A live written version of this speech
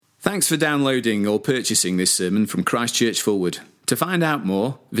Thanks for downloading or purchasing this sermon from Christchurch Fulwood. To find out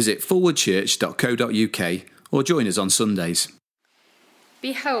more, visit fulwoodchurch.co.uk or join us on Sundays.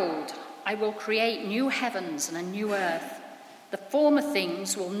 Behold, I will create new heavens and a new earth. The former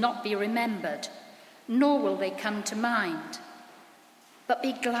things will not be remembered, nor will they come to mind. But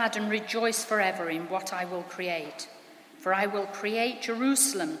be glad and rejoice forever in what I will create. For I will create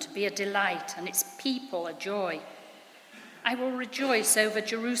Jerusalem to be a delight and its people a joy. I will rejoice over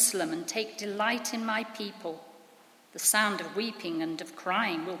Jerusalem and take delight in my people. The sound of weeping and of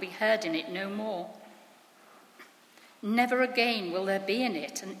crying will be heard in it no more. Never again will there be in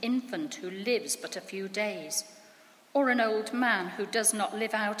it an infant who lives but a few days, or an old man who does not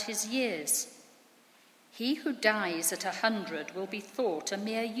live out his years. He who dies at 100 will be thought a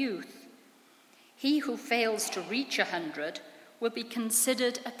mere youth. He who fails to reach 100 will be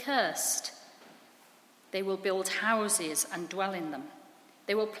considered accursed. They will build houses and dwell in them.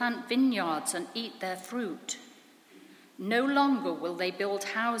 They will plant vineyards and eat their fruit. No longer will they build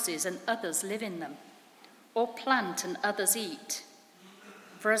houses and others live in them, or plant and others eat.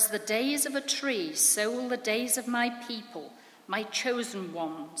 For as the days of a tree, so will the days of my people, my chosen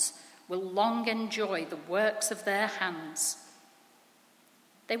ones, will long enjoy the works of their hands.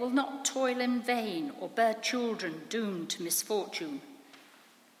 They will not toil in vain or bear children doomed to misfortune.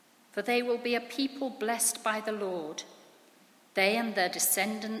 For they will be a people blessed by the Lord, they and their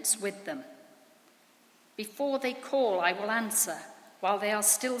descendants with them. Before they call, I will answer. While they are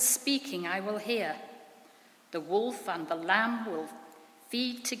still speaking, I will hear. The wolf and the lamb will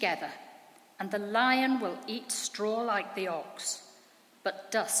feed together, and the lion will eat straw like the ox, but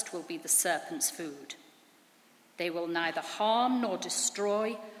dust will be the serpent's food. They will neither harm nor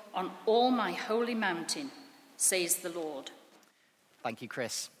destroy on all my holy mountain, says the Lord. Thank you,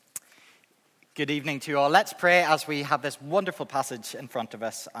 Chris. Good evening to you all. Let's pray as we have this wonderful passage in front of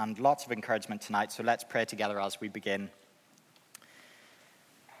us and lots of encouragement tonight. So let's pray together as we begin.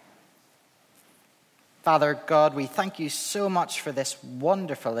 Father God, we thank you so much for this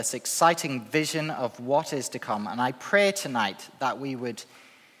wonderful, this exciting vision of what is to come. And I pray tonight that we would,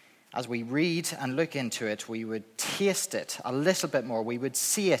 as we read and look into it, we would taste it a little bit more. We would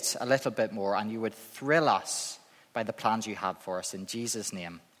see it a little bit more, and you would thrill us by the plans you have for us. In Jesus'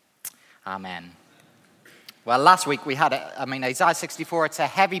 name. Amen. Well, last week we had, Isaiah 64, it's a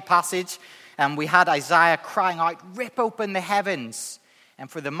heavy passage, and we had Isaiah crying out, rip open the heavens.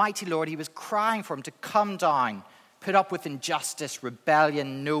 And for the mighty Lord, he was crying for him to come down, put up with injustice,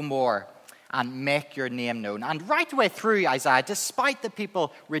 rebellion no more, and make your name known. And right the way through Isaiah, despite the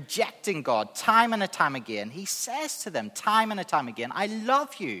people rejecting God time and time again, he says to them time and time again, I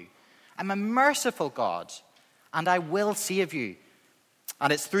love you. I'm a merciful God, and I will save you.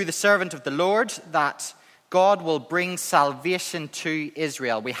 And it's through the servant of the Lord that God will bring salvation to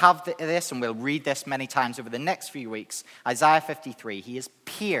Israel. We have this, and we'll read this many times over the next few weeks. Isaiah 53, he is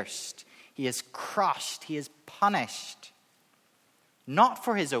pierced, he is crushed, he is punished. Not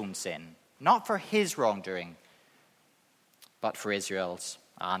for his own sin, not for his wrongdoing, but for Israel's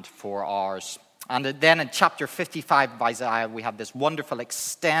and for ours. And then in chapter 55 of Isaiah, we have this wonderful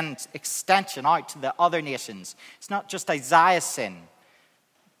extension out to the other nations. It's not just Isaiah's sin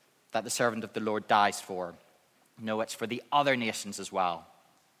that the servant of the Lord dies for. No, it's for the other nations as well.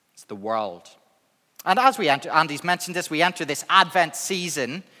 It's the world. And as we enter, Andy's mentioned this, we enter this Advent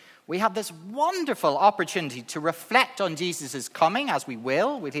season, we have this wonderful opportunity to reflect on Jesus' coming, as we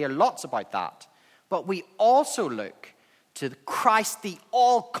will. We'll hear lots about that. But we also look to Christ, the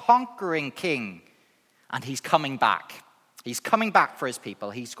all-conquering King, and he's coming back. He's coming back for his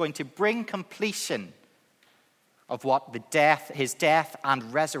people. He's going to bring completion of what his death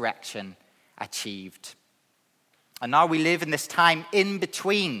and resurrection achieved. And now we live in this time in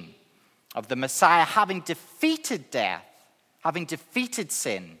between of the Messiah having defeated death, having defeated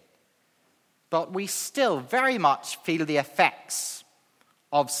sin, but we still very much feel the effects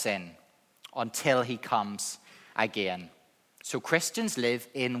of sin until he comes again. So Christians live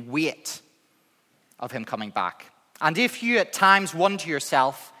in wait of him coming back. And if you at times wonder to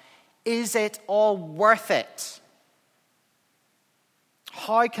yourself, is it all worth it?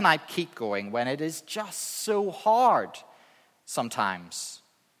 How can I keep going when it is just so hard sometimes?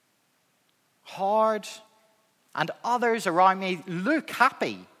 Hard, and others around me look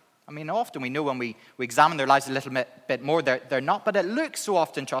happy. Often we know when we examine their lives a little bit more, they're not, but it looks so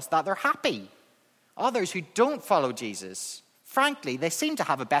often to us that they're happy. Others who don't follow Jesus, frankly, they seem to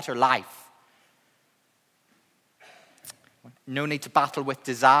have a better life. No need to battle with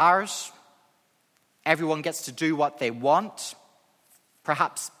desires. Everyone gets to do what they want.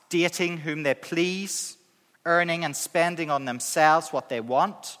 Perhaps dating whom they please, earning and spending on themselves what they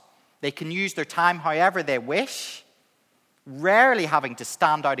want. They can use their time however they wish, rarely having to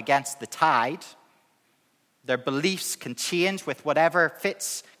stand out against the tide. Their beliefs can change with whatever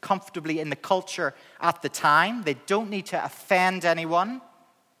fits comfortably in the culture at the time. They don't need to offend anyone.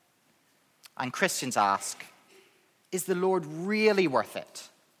 And Christians ask, is the Lord really worth it?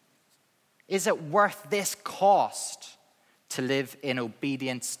 Is it worth this cost to live in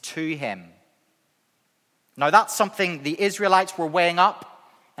obedience to him? Now that's something the Israelites were weighing up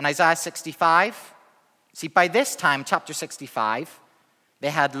in Isaiah 65. See, by this time, chapter 65, they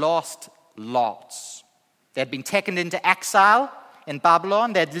had lost lots. They had been taken into exile in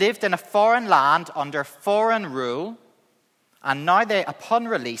Babylon. They had lived in a foreign land under foreign rule. And now, upon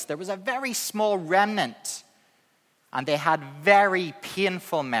release, there was a very small remnant. And they had very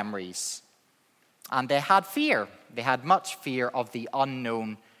painful memories. And they had fear. They had much fear of the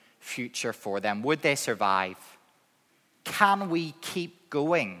unknown future for them. Would they survive? Can we keep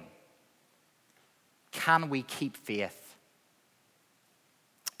going? Can we keep faith?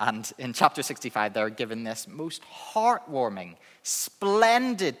 And in chapter 65, they're given this most heartwarming,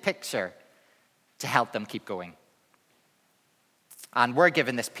 splendid picture to help them keep going. And we're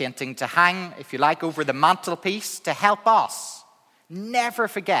given this painting to hang, if you like, over the mantelpiece to help us never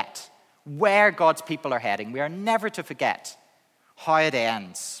forget where God's people are heading. We are never to forget how it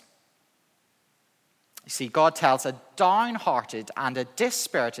ends. You see, God tells a downhearted and a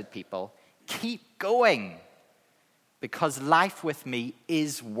dispirited people, keep going, because life with me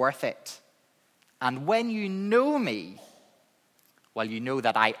is worth it. And when you know me, well, you know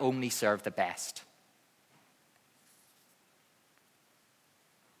that I only serve the best.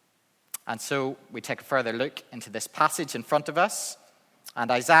 And so we take a further look into this passage in front of us. And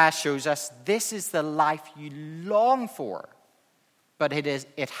Isaiah shows us this is the life you long for. But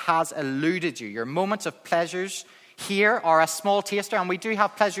it has eluded you. Your moments of pleasures here are a small taster. And we do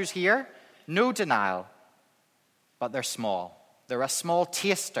have pleasures here. No denial. But they're small. They're a small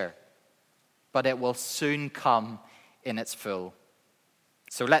taster. But it will soon come in its full.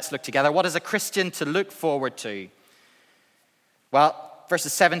 So let's look together. What is a Christian to look forward to? Well,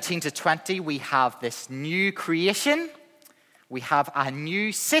 verses 17 to 20, we have this new creation. We have a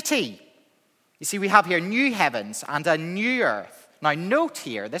new city. You see, we have here new heavens and a new earth. Now, note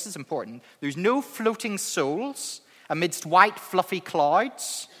here, this is important, there's no floating souls amidst white, fluffy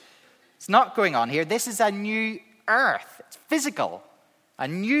clouds. It's not going on here. This is a new earth. It's physical. A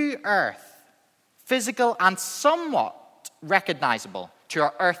new earth. Physical and somewhat recognizable to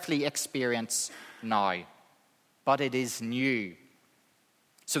our earthly experience now. But it is new.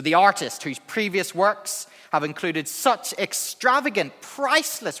 So the artist whose previous works have included such extravagant,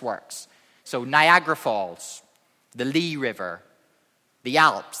 priceless works, so Niagara Falls, the Lee River, the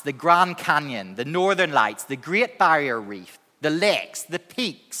Alps, the Grand Canyon, the Northern Lights, the Great Barrier Reef, the lakes, the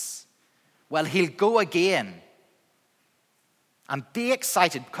peaks, well, he'll go again. And be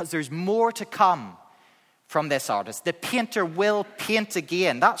excited because there's more to come from this artist. The painter will paint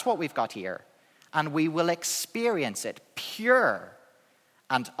again. That's what we've got here. And we will experience it pure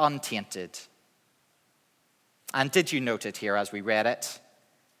and untainted. And did you note it here as we read it?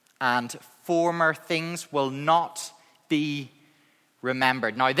 And former things will not be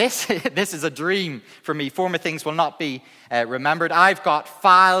remembered. Now this is a dream for me. Former things will not be remembered. I've got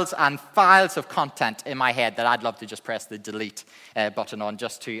files and files of content in my head that I'd love to just press the delete button on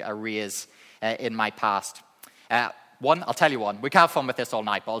just to erase in my past. One, I'll tell you one. We can have fun with this all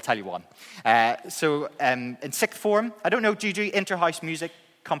night, but I'll tell you one. So in sixth form, I don't know, do you do inter-house music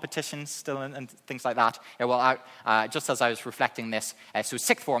competitions still and things like that? Yeah, well, just as I was reflecting this, so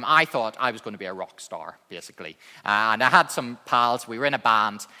sixth form, I thought I was going to be a rock star, basically. And I had some pals, we were in a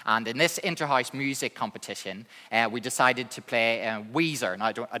band, and in this inter-house music competition, we decided to play Weezer.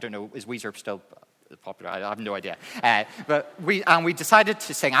 Now, I don't know, is Weezer still popular? I have no idea. But we decided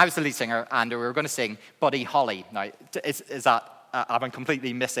to sing, I was the lead singer, and we were going to sing Buddy Holly. Now, is that... I'm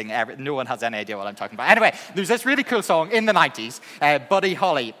completely missing no one has any idea what I'm talking about. Anyway, there's this really cool song in the 90s, Buddy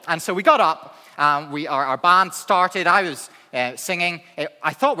Holly. And so we got up, our band started, I was singing.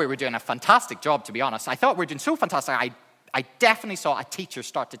 I thought we were doing a fantastic job, to be honest. I thought we were doing so fantastic, I definitely saw a teacher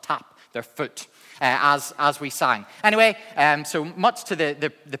start to tap their foot as we sang. Anyway, so much to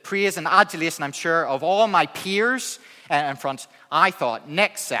the praise and adulation, I'm sure, of all my peers in front, I thought,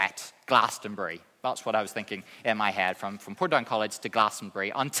 next set, Glastonbury. That's what I was thinking in my head, from Portadown College to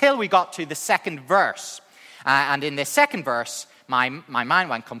Glastonbury, until we got to the second verse. And in the second verse, my mind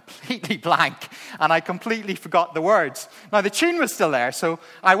went completely blank, and I completely forgot the words. Now, the tune was still there, so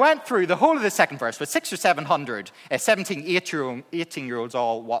I went through the whole of the second verse with 600 or 700 17, 18-year-olds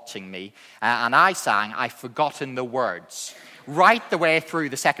all watching me, and I sang, I've forgotten the words, right the way through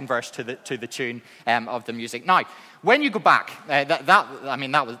the second verse to the tune of the music. Now, when you go back,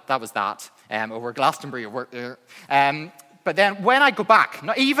 that was that, over Glastonbury. But then when I go back,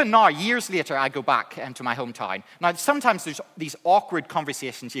 even now, years later, I go back to my hometown. Now, sometimes there's these awkward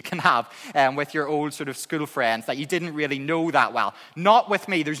conversations you can have with your old sort of school friends that you didn't really know that well. Not with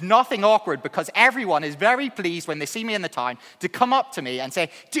me. There's nothing awkward because everyone is very pleased when they see me in the town to come up to me and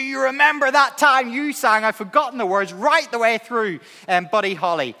say, do you remember that time you sang, I've forgotten the words, right the way through Buddy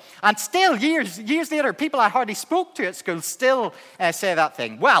Holly? And still, years later, people I hardly spoke to at school still say that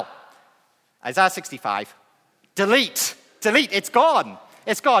thing. Well, Isaiah 65, delete, it's gone.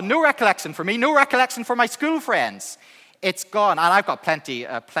 It's gone. No recollection for me, no recollection for my school friends. It's gone. And I've got plenty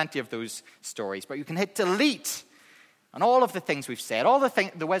of those stories. But you can hit delete on all of the things we've said, all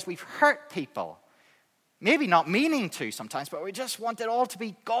the ways we've hurt people. Maybe not meaning to sometimes, but we just want it all to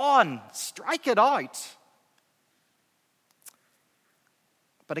be gone. Strike it out.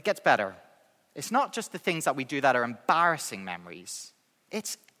 But it gets better. It's not just the things that we do that are embarrassing memories.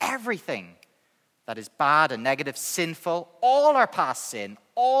 It's everything that is bad and negative, sinful, all our past sin,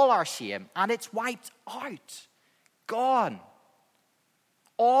 all our shame, and it's wiped out, gone.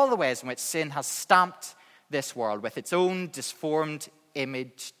 All the ways in which sin has stamped this world with its own disformed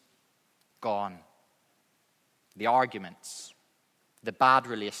image, gone. The arguments, the bad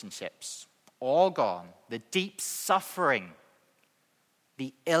relationships, all gone. The deep suffering,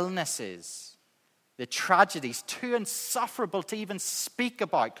 the illnesses, the tragedies, too insufferable to even speak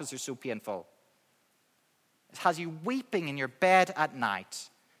about because they're so painful. It has you weeping in your bed at night.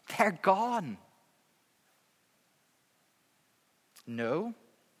 They're gone. No,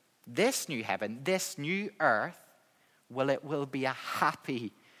 this new heaven, this new earth, it will be a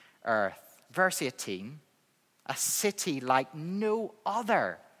happy earth. Verse 18, a city like no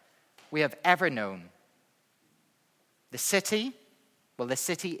other we have ever known. The city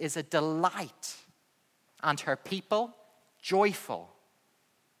is a delight, and her people joyful.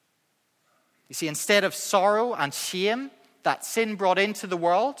 You see, instead of sorrow and shame that sin brought into the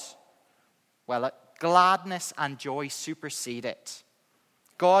world, gladness and joy supersede it.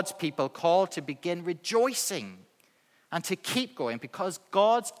 God's people called to begin rejoicing and to keep going because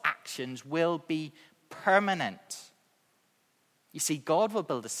God's actions will be permanent. You see, God will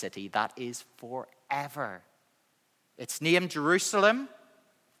build a city that is forever. Its name, Jerusalem,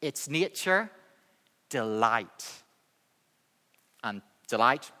 its nature, delight. And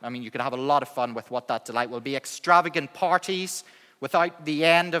delight, you could have a lot of fun with what that delight will be. Extravagant parties without the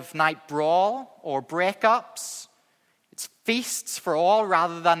end of night brawl or breakups. It's feasts for all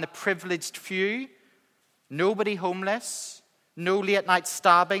rather than the privileged few. Nobody homeless. No late night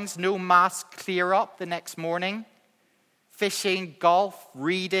stabbings. No mass clear up the next morning. Fishing, golf,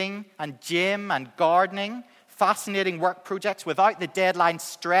 reading, and gym and gardening. Fascinating work projects without the deadline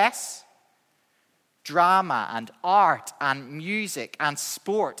stress. Drama and art and music and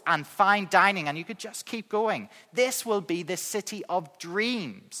sport and fine dining, and you could just keep going. This will be the city of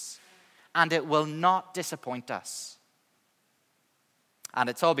dreams, and it will not disappoint us. And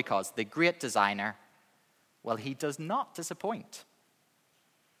it's all because the great designer, he does not disappoint.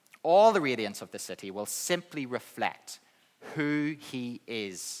 All the radiance of the city will simply reflect who he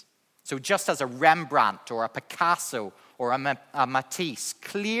is. So just as a Rembrandt or a Picasso or a Matisse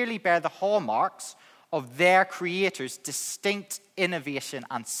clearly bear the hallmarks of their creator's distinct innovation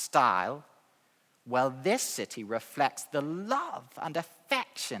and style, this city reflects the love and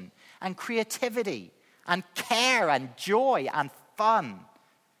affection and creativity and care and joy and fun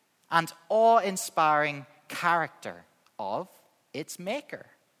and awe-inspiring character of its maker.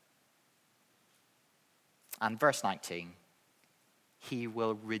 And verse 19, he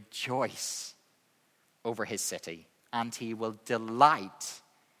will rejoice over his city and he will delight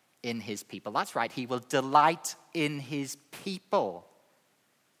in his people. That's right, he will delight in his people.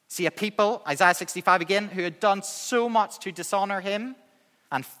 See, a people, Isaiah 65 again, who had done so much to dishonor him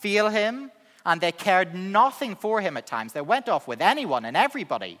and fail him, and they cared nothing for him at times. They went off with anyone and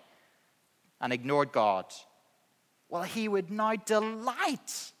everybody and ignored God. He would now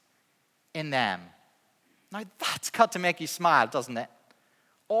delight in them. Now that's got to make you smile, doesn't it?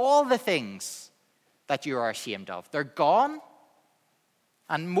 All the things that you are ashamed of, they're gone.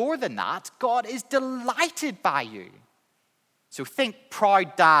 And more than that, God is delighted by you. So think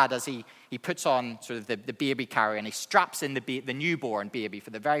proud dad as he puts on sort of the baby carrier and he straps in the newborn baby for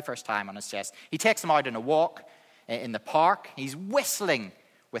the very first time on his chest. He takes him out on a walk in the park. He's whistling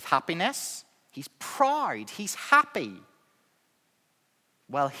with happiness. He's proud. He's happy.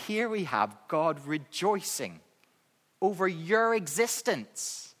 Well, here we have God rejoicing over your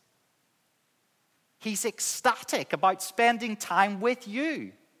existence. He's ecstatic about spending time with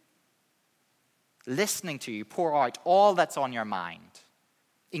you, listening to you pour out all that's on your mind,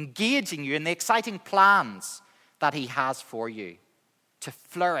 engaging you in the exciting plans that he has for you to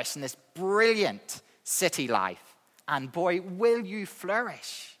flourish in this brilliant city life. And boy, will you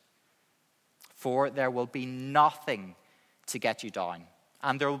flourish. For there will be nothing to get you down,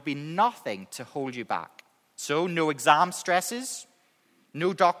 and there will be nothing to hold you back. So no exam stresses,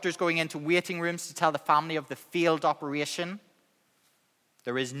 no doctors going into waiting rooms to tell the family of the failed operation.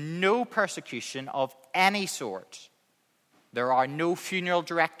 There is no persecution of any sort. There are no funeral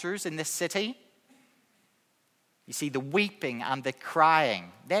directors in this city. You see, the weeping and the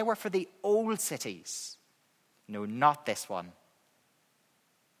crying, they were for the old cities. No, not this one.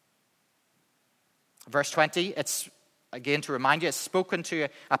 Verse 20, it's, again to remind you, it's spoken to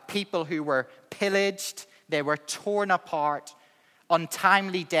a people who were pillaged, they were torn apart,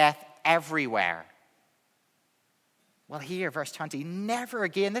 untimely death everywhere. Well, here, verse 20, never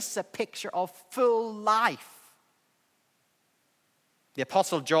again. This is a picture of full life. The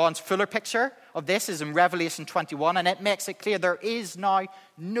Apostle John's fuller picture of this is in Revelation 21, and it makes it clear there is now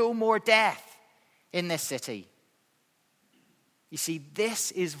no more death in this city. You see,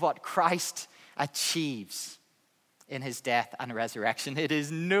 this is what Christ achieves in his death and resurrection. It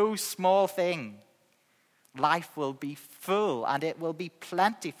is no small thing. Life will be full and it will be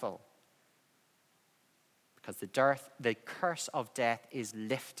plentiful because the curse of death is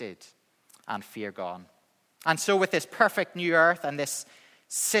lifted and fear gone. And so with this perfect new earth and this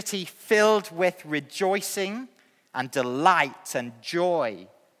city filled with rejoicing and delight and joy,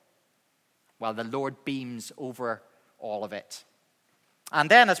 well, the Lord beams over all of it. And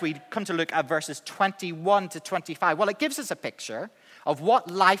then as we come to look at verses 21 to 25, well, it gives us a picture of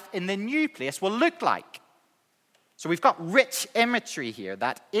what life in the new place will look like. So we've got rich imagery here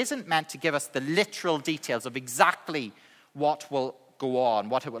that isn't meant to give us the literal details of exactly what will go on,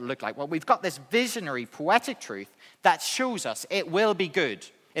 what it will look like. Well, we've got this visionary, poetic truth that shows us it will be good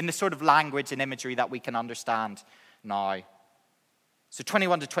in the sort of language and imagery that we can understand now. So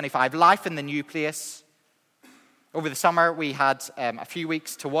 21 to 25, life in the new place. Over the summer, we had a few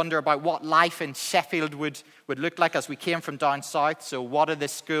weeks to wonder about what life in Sheffield would look like as we came from down south. So what are the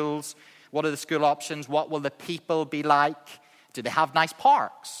schools? What are the school options? What will the people be like? Do they have nice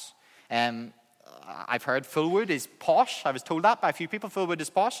parks? I've heard Fulwood is posh. I was told that by a few people. Fulwood is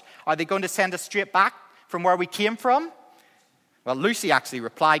posh. Are they going to send us straight back from where we came from? Well, Lucy actually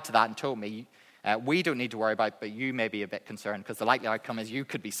replied to that and told me, we don't need to worry about it, but you may be a bit concerned because the likely outcome is you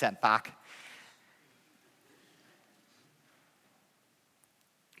could be sent back.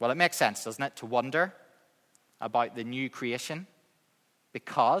 Well, it makes sense, doesn't it, to wonder about the new creation?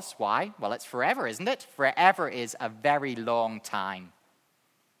 Because, why? Well, it's forever, isn't it? Forever is a very long time.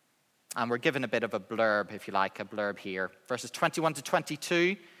 And we're given a bit of a blurb, if you like, a blurb here. Verses 21 to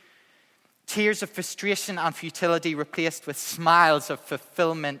 22, tears of frustration and futility replaced with smiles of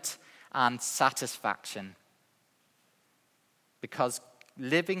fulfillment and satisfaction. Because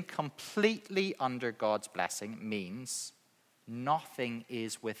living completely under God's blessing means nothing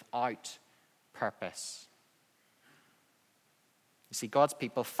is without purpose. You see, God's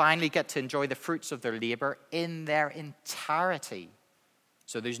people finally get to enjoy the fruits of their labor in their entirety.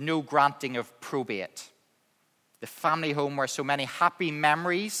 So there's no granting of probate. The family home where so many happy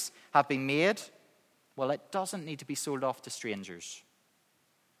memories have been made, well, it doesn't need to be sold off to strangers.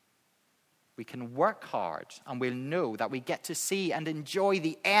 We can work hard and we'll know that we get to see and enjoy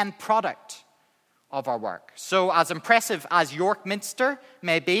the end product of our work. So as impressive as York Minster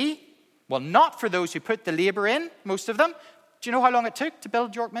may be, well, not for those who put the labor in, most of them. Do you know how long it took to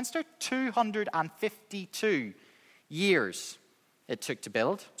build York Minster? 252 years it took to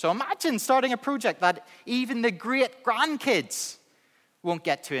build. So imagine starting a project that even the great grandkids won't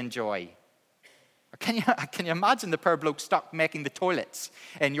get to enjoy. Or can you imagine the poor bloke stuck making the toilets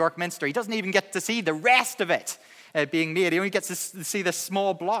in York Minster? He doesn't even get to see the rest of it being made. He only gets to see this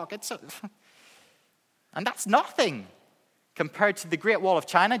small block. And that's nothing compared to the Great Wall of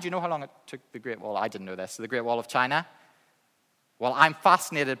China. Do you know how long it took the Great Wall? I didn't know this. The Great Wall of China. Well, I'm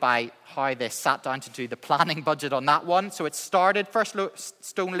fascinated by how they sat down to do the planning budget on that one. So it started, first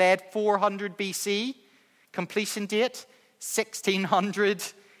stone laid 400 BC, completion date 1600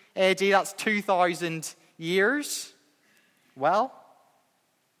 AD. That's 2,000 years. Well,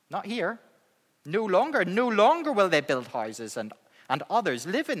 not here. No longer will they build houses and others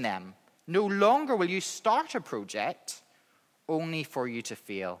live in them. No longer will you start a project only for you to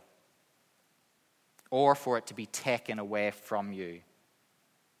fail or for it to be taken away from you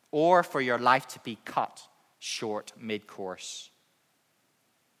or for your life to be cut short mid-course.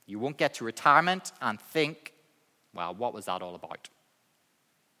 You won't get to retirement and think, well, what was that all about?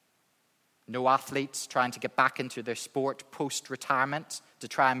 No athletes trying to get back into their sport post-retirement to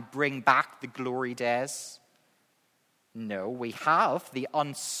try and bring back the glory days. No, we have the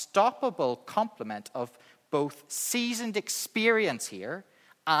unstoppable complement of both seasoned experience here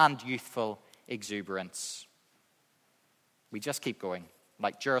and youthful exuberance. We just keep going,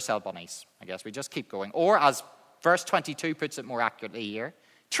 like Duracell bunnies, I guess. We just keep going. Or as verse 22 puts it more accurately here,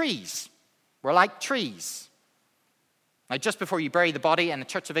 trees. We're like trees. Now, just before you bury the body in a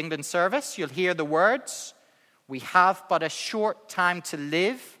Church of England service, you'll hear the words, "We have but a short time to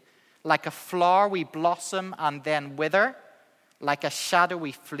live. Like a flower we blossom and then wither. Like a shadow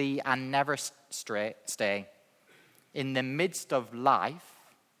we flee and never stay. In the midst of life,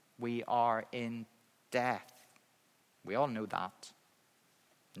 we are in death." We all know that.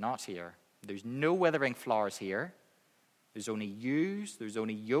 Not here. There's no withering flowers here. There's only yews. There's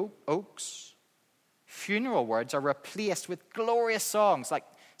only oaks. Funeral words are replaced with glorious songs like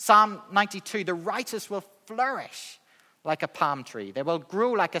Psalm 92. The righteous will flourish like a palm tree. They will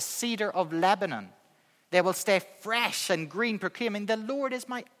grow like a cedar of Lebanon. They will stay fresh and green, proclaiming, "The Lord is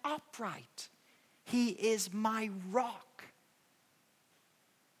my upright. He is my rock."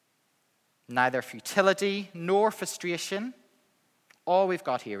 Neither futility nor frustration. All we've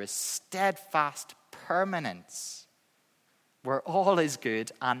got here is steadfast permanence, where all is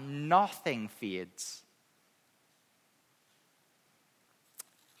good and nothing fades.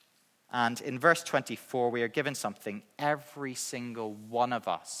 And in verse 24, we are given something every single one of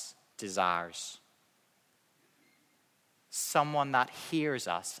us desires. Someone that hears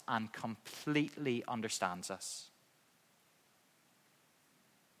us and completely understands us.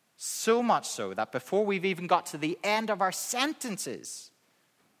 So much so that before we've even got to the end of our sentences,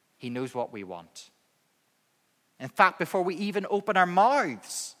 he knows what we want. In fact, before we even open our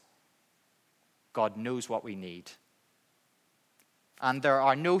mouths, God knows what we need. And there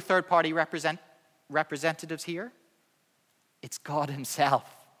are no third-party representatives here. It's God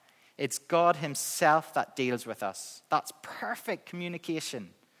himself. It's God himself that deals with us. That's perfect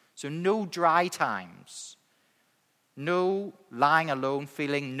communication. So no dry times. No lying alone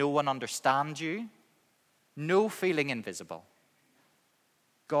feeling no one understands you. No feeling invisible.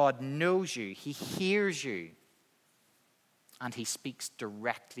 God knows you. He hears you. And he speaks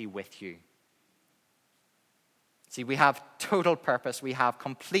directly with you. See, we have total purpose. We have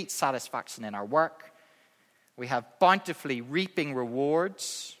complete satisfaction in our work. We have bountifully reaping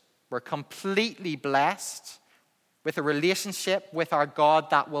rewards. We're completely blessed with a relationship with our God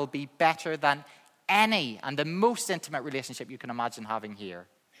that will be better than any and the most intimate relationship you can imagine having here.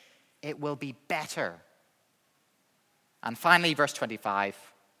 It will be better. And finally, verse 25,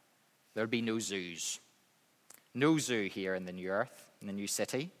 there'll be no zoos. No zoo here in the new earth, in the new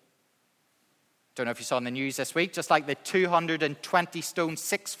city. Don't know if you saw on the news this week, just like the 220-stone,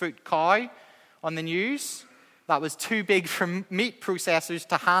 6-foot cow on the news, that was too big for meat processors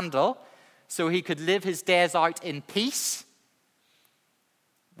to handle, so he could live his days out in peace.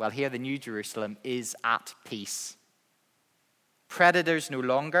 Well, here the New Jerusalem is at peace. Predators no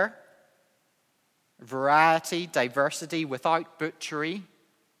longer. Variety, diversity without butchery.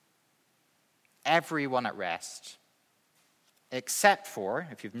 Everyone at rest. Except for,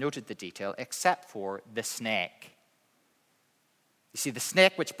 if you've noted the detail, except for the snake. You see, the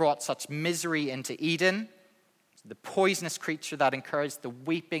snake which brought such misery into Eden, the poisonous creature that encouraged the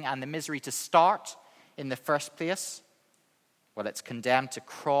weeping and the misery to start in the first place, well, it's condemned to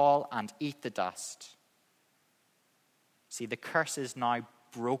crawl and eat the dust. See, the curse is now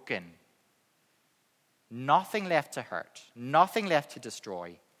broken. Nothing left to hurt, nothing left to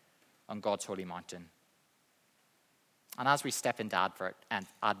destroy on God's holy mountain. And as we step into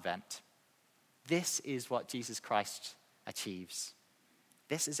Advent, this is what Jesus Christ achieves.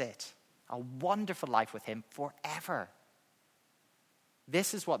 This is it. A wonderful life with him forever.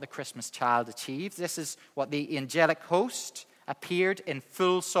 This is what the Christmas child achieves. This is what the angelic host appeared in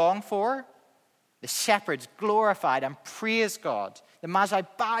full song for. The shepherds glorified and praised God. The Magi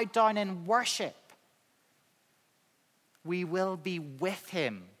bowed down in worship. We will be with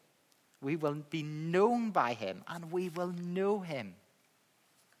him. We will be known by him, and we will know him.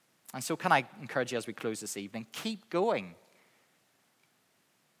 And so can I encourage you as we close this evening, keep going.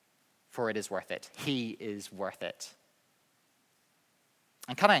 For it is worth it. He is worth it.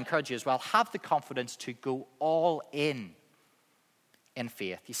 And can I encourage you as well, have the confidence to go all in. in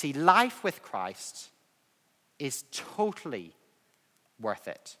faith. You see, life with Christ is totally worth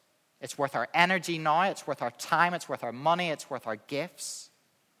it. It's worth our energy now, it's worth our time, it's worth our money, it's worth our gifts.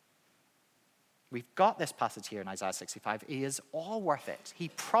 We've got this passage here in Isaiah 65. It is all worth it. He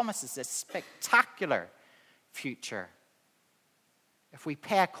promises this spectacular future if we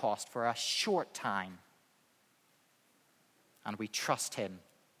pay a cost for a short time and we trust him.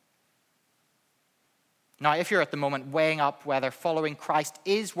 Now, if you're at the moment weighing up whether following Christ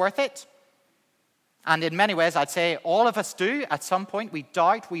is worth it, and in many ways I'd say all of us do at some point, we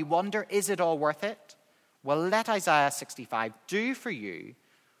doubt, we wonder, is it all worth it? Well, let Isaiah 65 do for you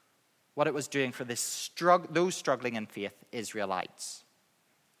what it was doing for those struggling in faith Israelites.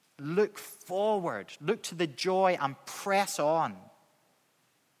 Look forward, look to the joy and press on.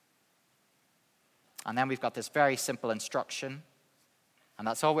 And then we've got this very simple instruction, and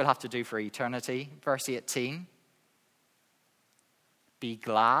that's all we'll have to do for eternity. Verse 18, be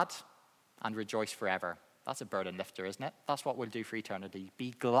glad and rejoice forever. That's a burden lifter, isn't it? That's what we'll do for eternity.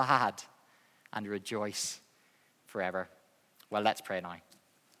 Be glad and rejoice forever. Well, let's pray now.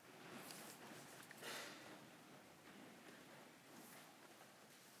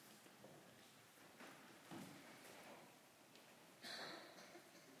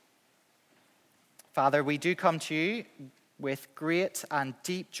 Father, we do come to you with great and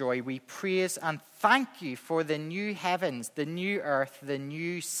deep joy. We praise and thank you for the new heavens, the new earth, the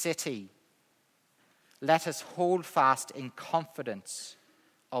new city. Let us hold fast in confidence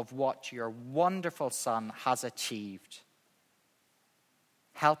of what your wonderful Son has achieved.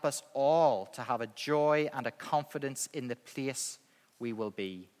 Help us all to have a joy and a confidence in the place we will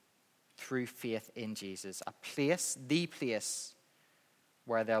be through faith in Jesus. A place, the place,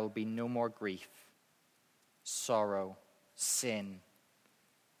 where there will be no more grief, sorrow, sin,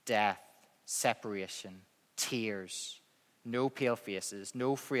 death, separation, tears, no pale faces,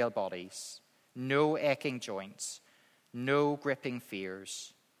 no frail bodies, no aching joints, no gripping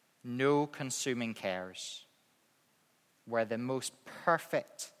fears, no consuming cares. Where the most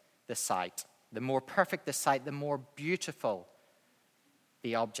perfect the sight, the more perfect the sight, the more beautiful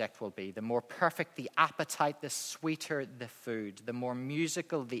the object will be. The more perfect the appetite, the sweeter the food. The more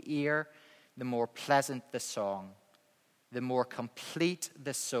musical the ear, the more pleasant the song. The more complete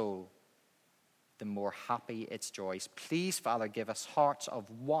the soul, the more happy its joys. Please, Father, give us hearts of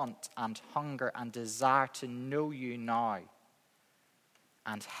want and hunger and desire to know you now,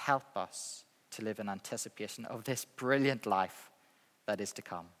 and help us to live in anticipation of this brilliant life that is to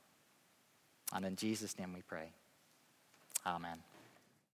come. And in Jesus' name we pray. Amen.